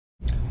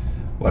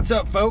What's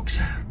up, folks?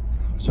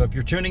 So if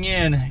you're tuning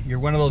in, you're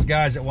one of those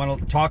guys that want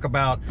to talk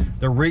about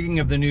the rigging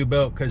of the new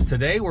boat, because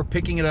today we're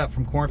picking it up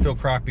from Cornfield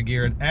Crappie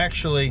Gear, and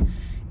actually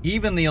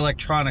even the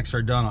electronics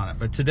are done on it.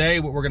 But today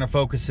what we're going to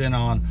focus in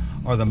on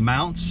are the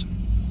mounts.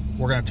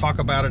 We're going to talk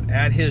about it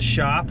at his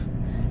shop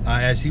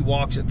as he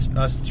walks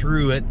us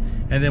through it,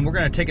 and then we're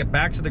going to take it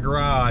back to the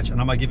garage, and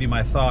I'm going to give you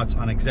my thoughts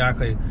on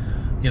exactly,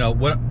 you know,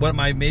 what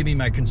maybe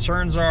my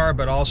concerns are,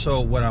 but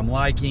also what I'm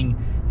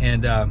liking.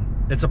 And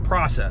it's a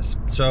process.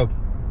 So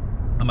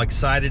I'm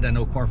excited. I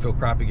know Cornfield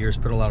Crappie Gear has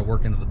put a lot of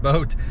work into the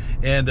boat,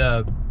 and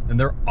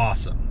they're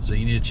awesome. So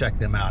you need to check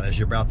them out, as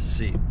you're about to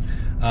see.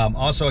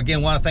 Also,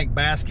 again, want to thank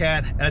Bass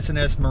Cat,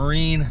 S&S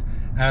Marine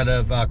out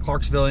of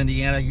Clarksville,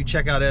 Indiana. You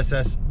check out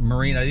SS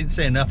Marine. I didn't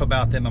say enough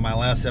about them in my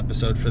last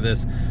episode for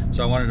this,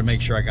 so I wanted to make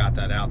sure I got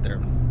that out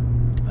there.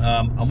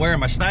 I'm wearing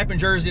my sniping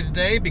jersey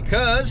today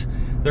because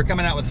they're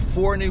coming out with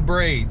 4 new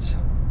braids,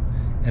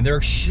 and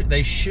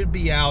they should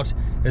be out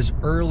as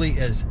early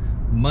as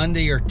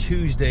Monday or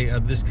Tuesday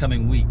of this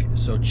coming week.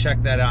 So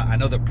check that out. I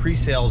know the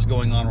pre-sale is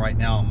going on right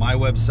now on my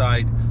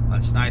website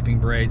on sniping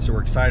braids, so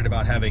we're excited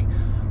about having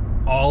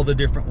all the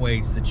different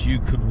weights that you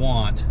could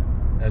want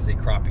as a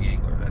crappie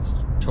angler. That's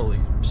totally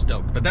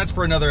stoked, but that's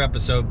for another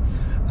episode.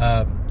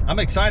 I'm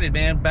excited,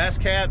 man. Bass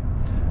Cat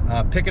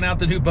picking up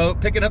the new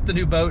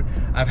boat.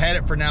 I've had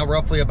it for now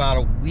roughly about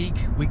a week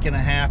and a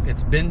half.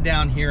 It's been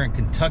down here in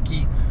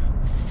Kentucky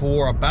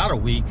for about a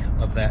week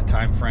of that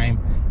time frame,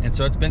 and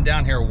so it's been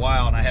down here a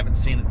while, and I haven't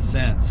seen it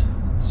since.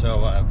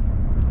 So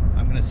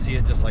I'm gonna see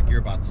it just like you're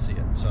about to see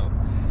it. So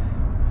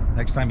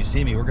next time you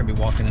see me, we're gonna be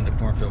walking into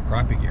Cornfield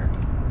Crappie Gear.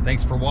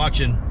 Thanks for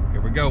watching.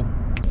 Here we go.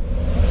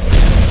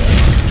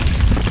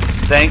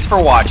 Thanks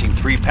for watching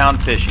 3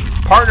 Pound Fishing,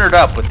 partnered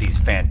up with these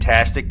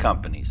fantastic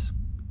companies.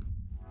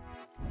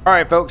 All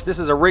right, folks, this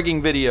is a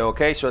rigging video,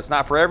 okay? So it's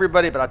not for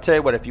everybody, but I'll tell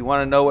you what, if you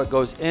want to know what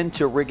goes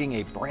into rigging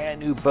a brand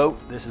new boat,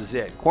 this is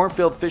it.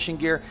 Cornfield Fishing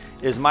Gear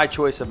is my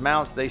choice of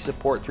mounts. They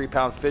support 3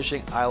 Pound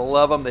Fishing. I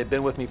love them. They've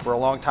been with me for a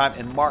long time,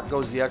 and Mark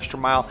goes the extra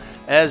mile,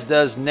 as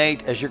does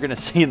Nate, as you're going to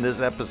see in this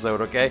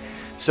episode, okay?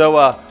 So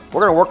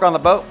we're going to work on the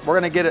boat. We're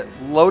going to get it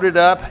loaded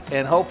up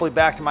and hopefully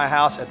back to my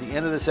house at the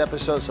end of this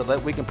episode so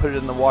that we can put it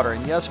in the water.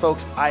 And yes,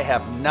 folks, I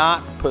have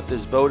not put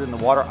this boat in the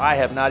water. I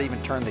have not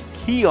even turned the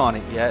key on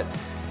it yet.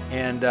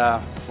 And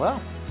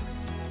well,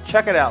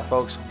 check it out,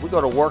 folks. We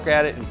go to work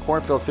at it in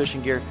Cornfield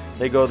Fishing Gear.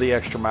 They go the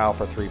extra mile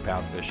for 3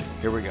 Pound fishing.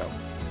 Here we go.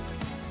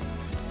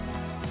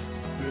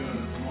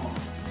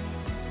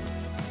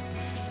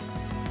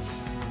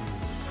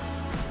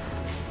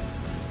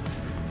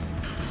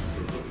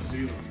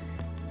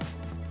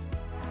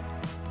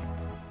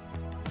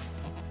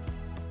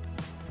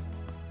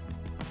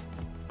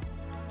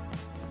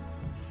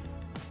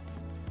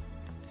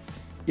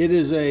 It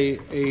is a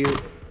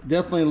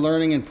definitely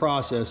learning and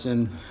process,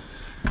 and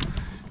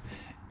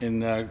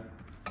in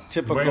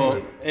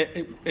typical,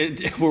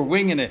 we're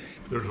winging it.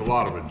 There's a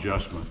lot of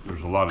adjustment.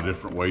 There's a lot of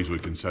different ways we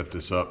can set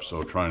this up,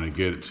 so trying to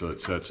get it so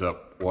it sets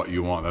up what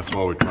you want. That's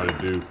why we try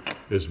to do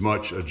as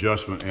much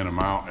adjustment in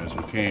amount as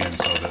we can,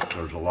 so that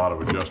there's a lot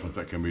of adjustment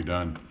that can be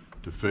done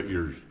to fit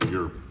your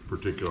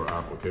particular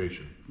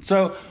application.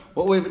 So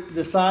what we've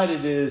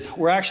decided is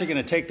we're actually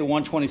going to take the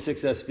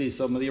 126 SV.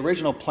 So the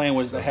original plan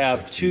was to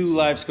have 2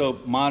 live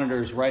scope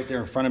monitors right there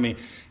in front of me.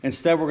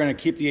 Instead, we're going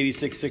to keep the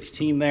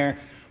 8616 there.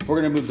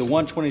 We're going to move the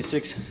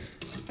 126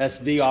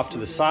 SV off to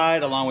the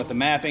side along with the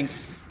mapping,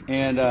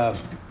 and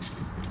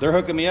they're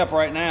hooking me up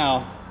right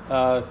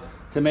now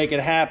to make it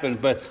happen.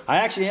 But I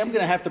actually am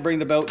going to have to bring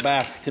the boat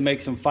back to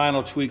make some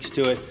final tweaks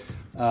to it.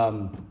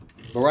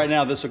 But right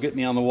now, this will get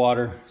me on the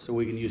water so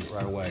we can use it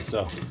right away.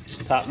 So,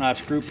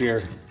 top-notch group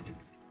here.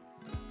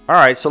 All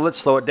right, so let's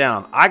slow it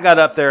down. I got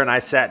up there and I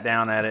sat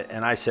down at it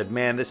and I said,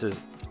 man, this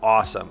is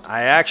awesome.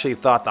 I actually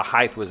thought the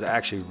height was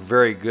actually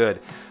very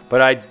good,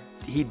 but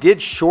he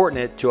did shorten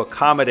it to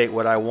accommodate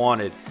what I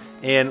wanted.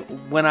 And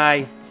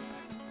when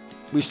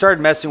we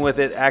started messing with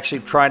it,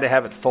 actually trying to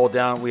have it fold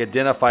down, we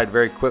identified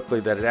very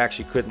quickly that it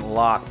actually couldn't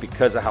lock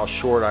because of how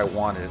short I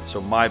wanted it. So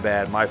my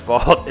bad, my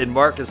fault. And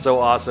Mark is so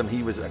awesome,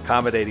 he was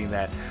accommodating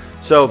that.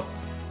 So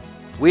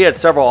we had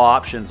several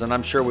options, and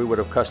I'm sure we would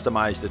have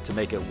customized it to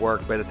make it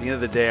work. But at the end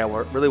of the day, I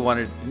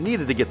really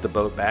needed to get the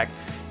boat back.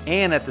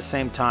 And at the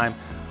same time,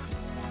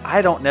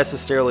 I don't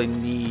necessarily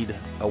need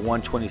a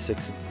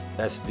 126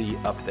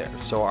 SV up there.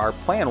 So our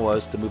plan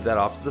was to move that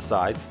off to the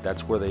side.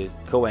 That's where the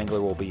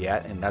co-angler will be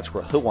at, and that's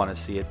where he'll want to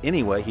see it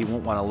anyway. He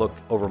won't want to look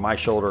over my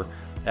shoulder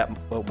at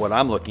what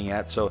I'm looking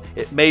at. So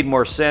it made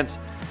more sense.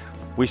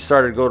 We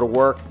started to go to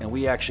work, and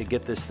we actually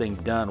get this thing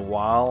done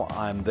while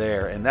I'm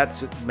there. And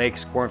that's what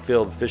makes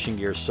Cornfield Fishing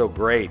Gear so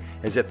great,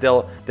 is that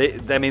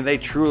they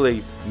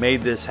truly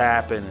made this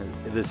happen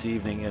this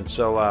evening. And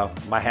so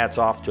my hat's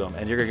off to them,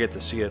 and you're gonna get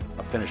to see a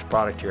finished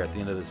product here at the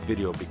end of this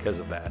video because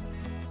of that.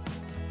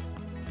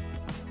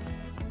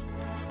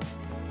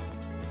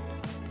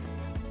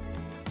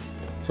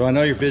 So I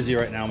know you're busy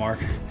right now, Mark,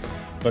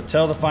 but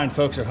tell the fine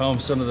folks at home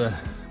some of the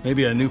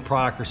maybe a new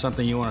product or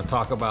something you want to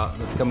talk about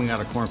that's coming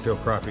out of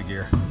Cornfield Crappie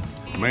Gear.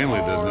 Mainly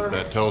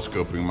that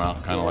telescoping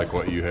mount, kind of like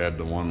what you had,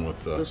 the one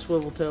with the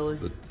swivel telly,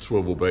 the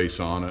swivel base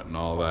on it and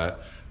all that.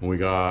 And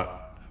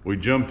we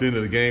jumped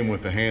into the game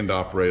with the hand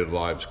operated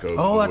live scope.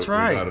 Oh, so that's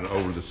right. We got an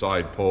over the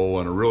side pole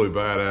and a really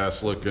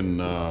badass looking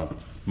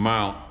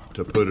mount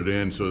to put it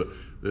in, so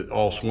it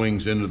all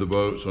swings into the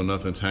boat, so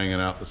nothing's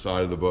hanging out the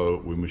side of the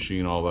boat. We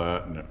machine all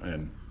that,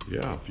 and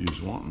yeah, if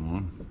you're wanting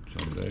one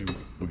someday,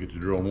 we'll get to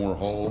drill more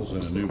holes in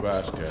a new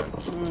Bass Cat.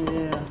 Oh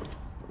yeah.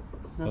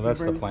 Well,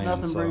 that's the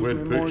plan. So we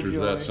had pictures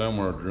of that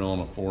somewhere, drilling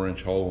a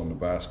 4-inch hole in the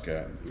Bass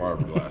Cat, and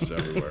fiberglass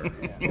everywhere.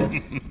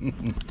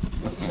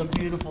 It's a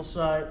beautiful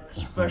sight,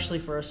 especially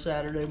for a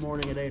Saturday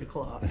morning at 8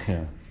 o'clock.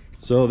 Yeah.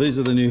 So these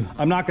are the new,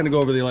 I'm not going to go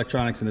over the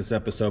electronics in this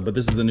episode, but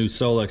this is the new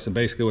Solex, and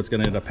basically what's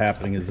going to end up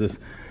happening is this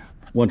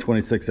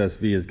 126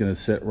 SV is going to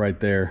sit right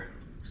there,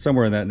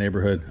 somewhere in that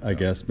neighborhood, I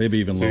guess, maybe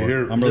even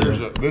lower.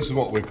 This is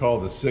what we call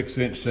the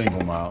 6-inch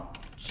single mount.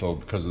 So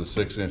because of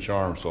the 6-inch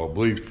arm, so I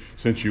believe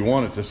since you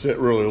want it to sit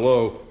really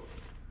low,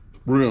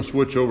 we're going to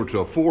switch over to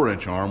a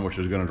 4-inch arm, which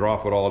is going to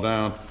drop it all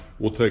down.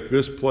 We'll take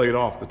this plate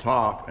off the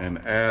top and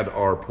add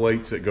our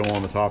plates that go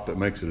on the top that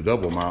makes it a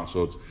double mount.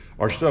 So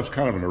our stuff's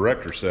kind of an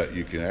erector set.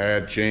 You can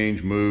add,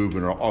 change, move,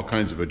 and all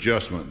kinds of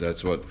adjustment.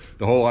 That's what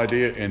the whole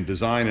idea in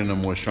designing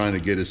them was, trying to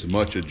get as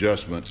much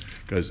adjustments,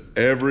 because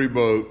every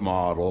boat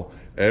model,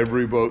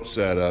 every boat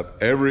setup,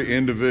 every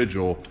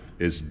individual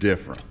is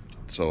different.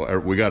 So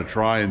we got to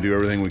try and do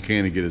everything we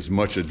can to get as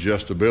much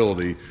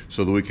adjustability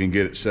so that we can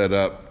get it set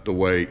up the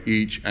way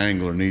each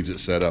angler needs it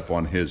set up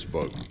on his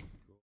boat.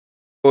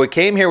 Well, we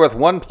came here with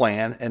one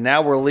plan, and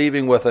now we're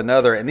leaving with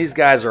another, and these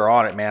guys are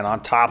on it, man,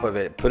 on top of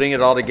it, putting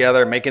it all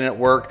together, making it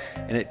work,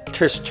 and it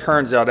just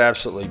turns out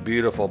absolutely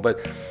beautiful.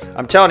 But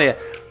I'm telling you,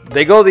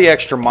 they go the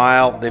extra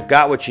mile. They've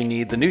got what you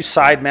need. The new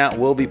side mount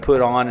will be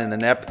put on in the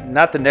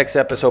not the next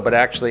episode, but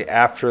actually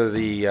after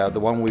the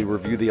one we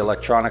review the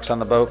electronics on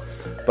the boat.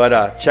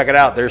 But check it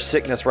out. There's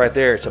Sickness right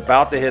there. It's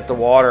about to hit the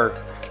water.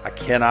 I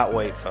cannot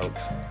wait,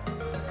 folks.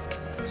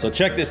 So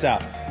check this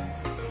out.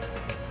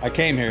 I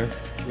came here.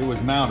 It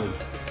was mounted.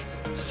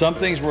 Some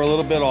things were a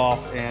little bit off,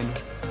 and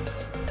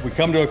we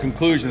come to a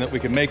conclusion that we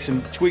can make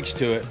some tweaks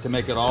to it to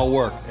make it all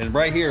work. And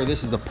right here,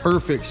 this is the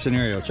perfect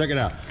scenario. Check it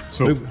out.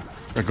 So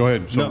go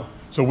ahead.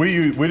 So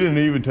we didn't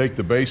even take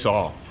the base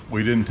off.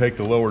 We didn't take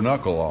the lower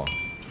knuckle off.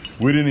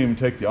 We didn't even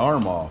take the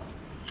arm off.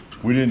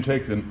 We didn't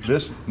take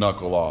this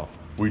knuckle off.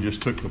 We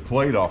just took the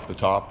plate off the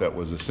top that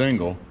was a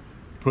single,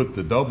 put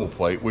the double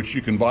plate, which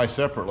you can buy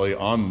separately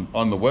on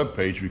the web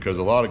page, because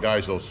a lot of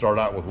guys will start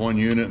out with one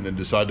unit and then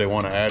decide they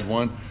want to add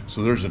one.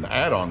 So there's an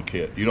add-on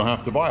kit. You don't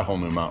have to buy a whole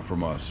new mount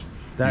from us.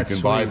 That's you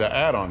can buy the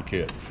add-on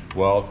kit.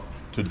 Well,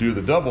 to do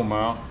the double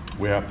mount,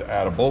 we have to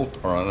add a bolt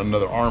or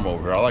another arm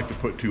over here. I like to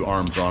put 2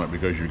 arms on it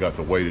because you've got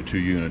the weight of 2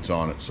 units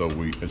on it. So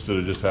we, instead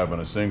of just having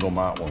a single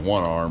mount with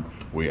 1 arm,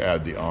 we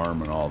add the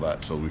arm and all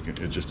that. So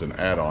it's just an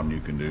add-on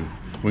you can do.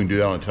 We can do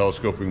that on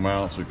telescoping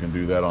mounts. We can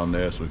do that on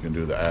this. We can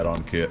do the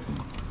add-on kit.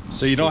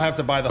 So you don't have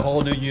to buy the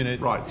whole new unit.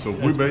 Right. So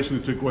we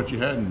basically took what you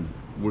had and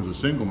was a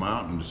single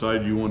mount and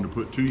decided you wanted to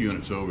put 2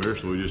 units over here.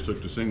 So we just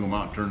took the single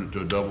mount, turned it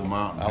to a double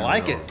mount. And I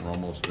like it. We're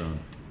almost done.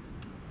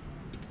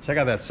 Check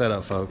out that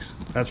setup, folks.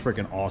 That's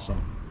freaking awesome.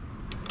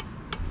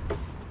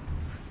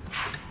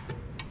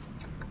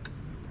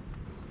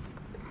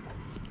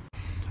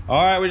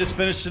 All right, we just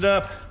finished it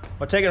up.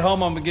 I'll take it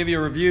home. I'm gonna give you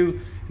a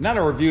review. Not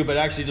a review, but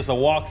actually just a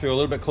walkthrough, a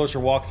little bit closer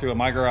walkthrough of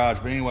my garage.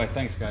 But anyway,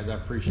 thanks guys, I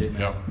appreciate it,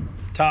 man. Yep.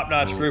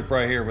 Top-notch group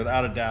right here,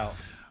 without a doubt.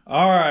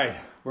 All right,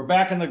 we're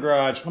back in the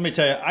garage. Let me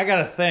tell you, I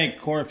gotta thank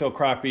Cornfield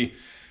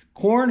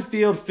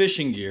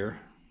Fishing Gear.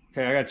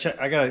 Okay,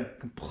 I gotta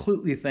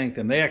completely thank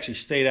them. They actually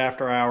stayed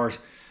after hours,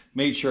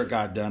 made sure it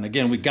got done.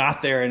 Again, I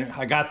got there and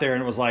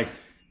it was like,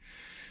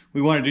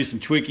 we want to do some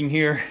tweaking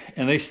here,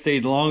 and they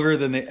stayed longer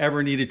than they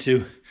ever needed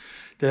to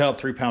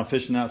help 3-pound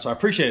fishing out. So I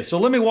appreciate it. So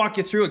let me walk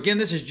you through. Again,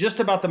 this is just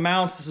about the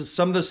mounts. This is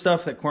some of the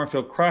stuff that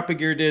Cornfield Crappie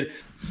Gear did.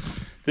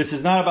 This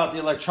is not about the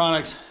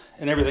electronics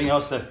and everything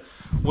else that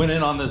went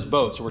in on this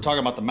boat. So we're talking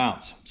about the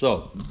mounts.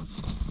 So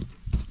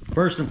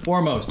first and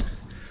foremost,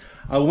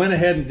 I went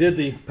ahead and did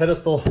the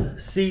pedestal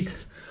seat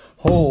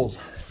holes.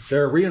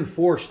 They're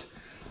reinforced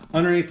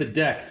underneath the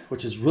deck,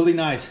 which is really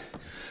nice.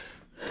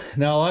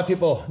 Now, a lot of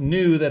people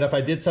knew that if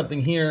I did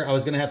something here, I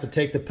was gonna have to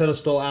take the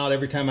pedestal out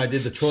every time I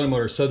did the trolling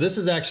motor. So this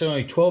is actually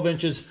only 12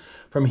 inches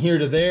from here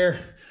to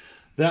there.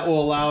 That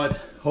will allow it,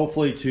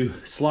 hopefully, to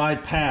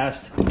slide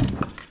past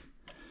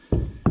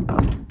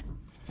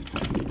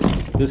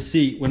the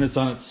seat when it's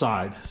on its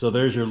side. So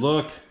there's your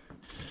look,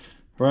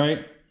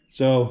 right?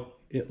 So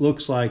it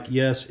looks like,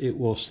 yes, it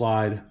will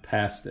slide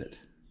past it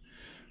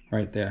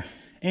right there.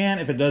 And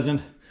if it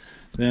doesn't,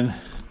 then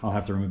I'll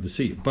have to remove the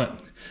seat,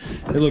 but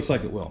it looks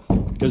like it will,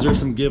 because there's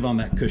some give on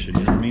that cushion,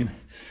 you know what I mean?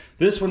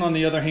 This one, on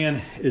the other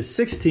hand, is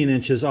 16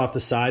 inches off the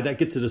side. That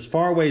gets it as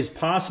far away as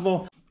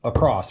possible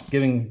across,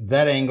 giving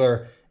that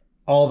angler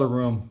all the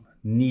room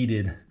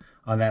needed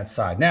on that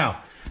side.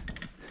 Now,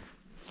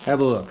 have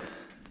a look.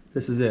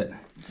 This is it.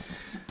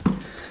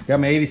 Got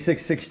my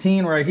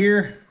 86-16 right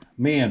here.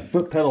 Man,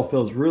 foot pedal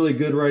feels really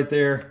good right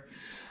there.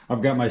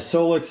 I've got my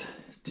Solix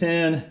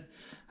 10,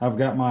 I've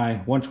got my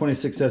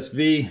 126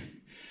 SV,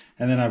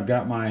 and then I've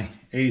got my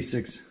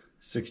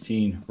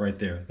 8616 right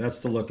there. That's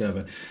the look of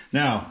it.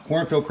 Now,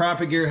 Cornfield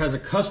Crappie Gear has a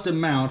custom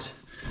mount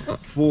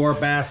for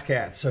Bass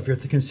Cat. So if you're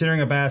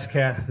considering a Bass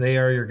Cat, they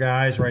are your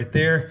guys right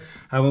there.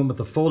 I went with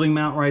the folding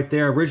mount right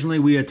there. Originally,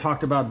 we had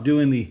talked about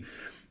doing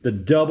the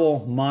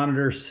double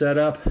monitor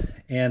setup,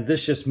 and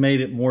this just made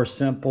it more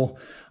simple.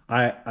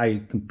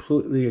 I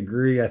completely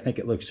agree. I think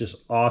it looks just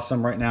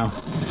awesome right now.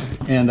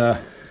 And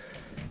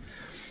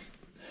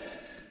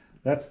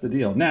that's the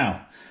deal.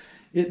 Now,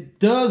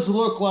 it does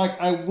look like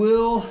I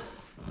will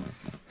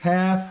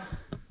have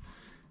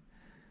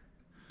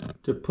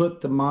to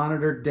put the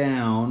monitor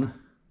down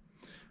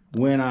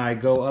when I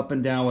go up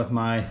and down with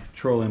my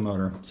trolling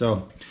motor.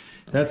 So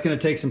that's going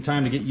to take some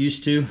time to get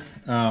used to.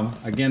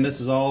 Again, this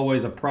is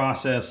always a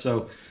process.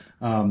 So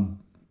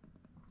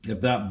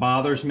if that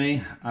bothers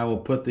me, I will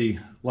put the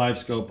live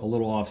scope a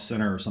little off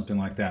center or something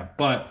like that.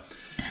 But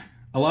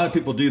a lot of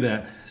people do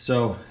that.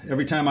 So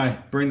every time I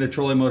bring the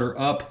trolling motor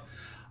up,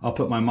 I'll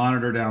put my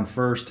monitor down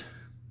first.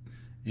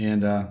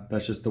 And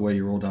that's just the way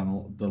you roll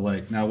down the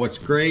lake. Now, what's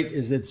great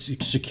is it's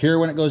secure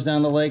when it goes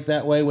down the lake.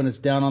 That way, when it's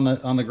down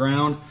on the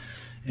ground,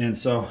 and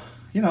so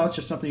it's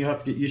just something you have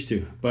to get used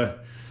to.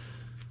 But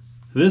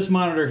this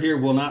monitor here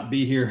will not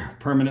be here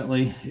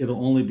permanently.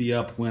 It'll only be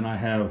up when I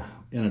have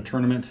in a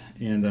tournament,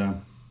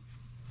 and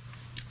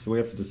so we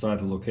have to decide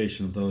the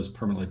location of those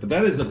permanently. But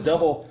that is the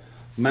double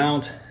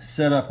mount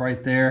setup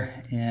right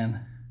there, and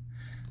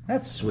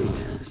that's sweet.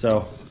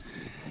 So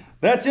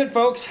that's it,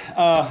 folks.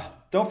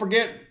 Don't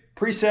forget,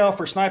 pre-sale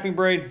for sniping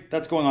braid,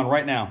 that's going on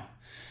right now.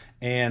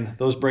 And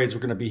those braids are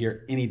going to be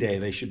here any day.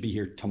 They should be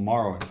here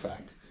tomorrow, in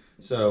fact.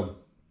 So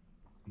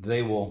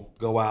they will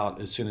go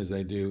out as soon as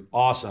they do.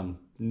 Awesome.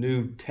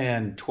 New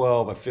 10,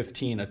 12, a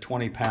 15, a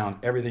 20 pound,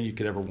 everything you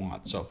could ever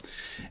want. So,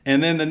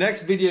 and then the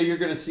next video you're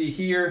going to see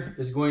here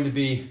is going to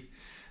be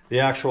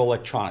the actual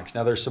electronics.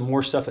 Now there's some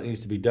more stuff that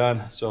needs to be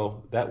done.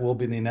 So that will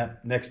be the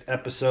next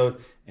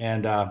episode.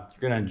 And you're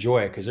going to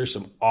enjoy it because there's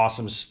some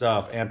awesome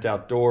stuff. Amped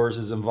Outdoors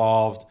is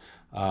involved.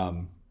 A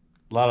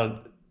lot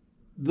of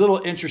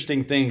little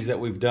interesting things that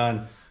we've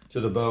done to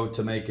the boat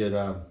to make it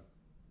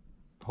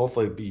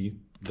hopefully be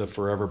the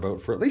forever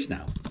boat for at least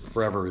now.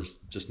 Forever is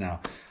just now.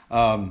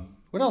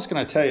 What else can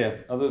I tell you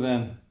other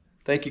than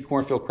thank you,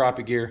 Cornfield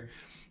Crappie Gear,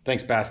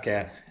 thanks Bass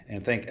Cat,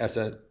 and thank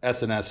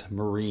S&S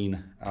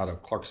Marine out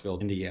of Clarksville,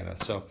 Indiana.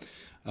 So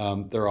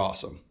they're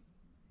awesome.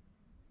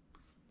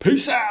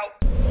 Peace out.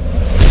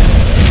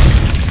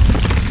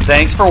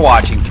 Thanks for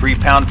watching 3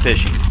 Pound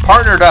Fishing,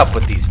 partnered up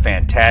with these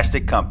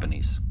fantastic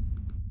companies.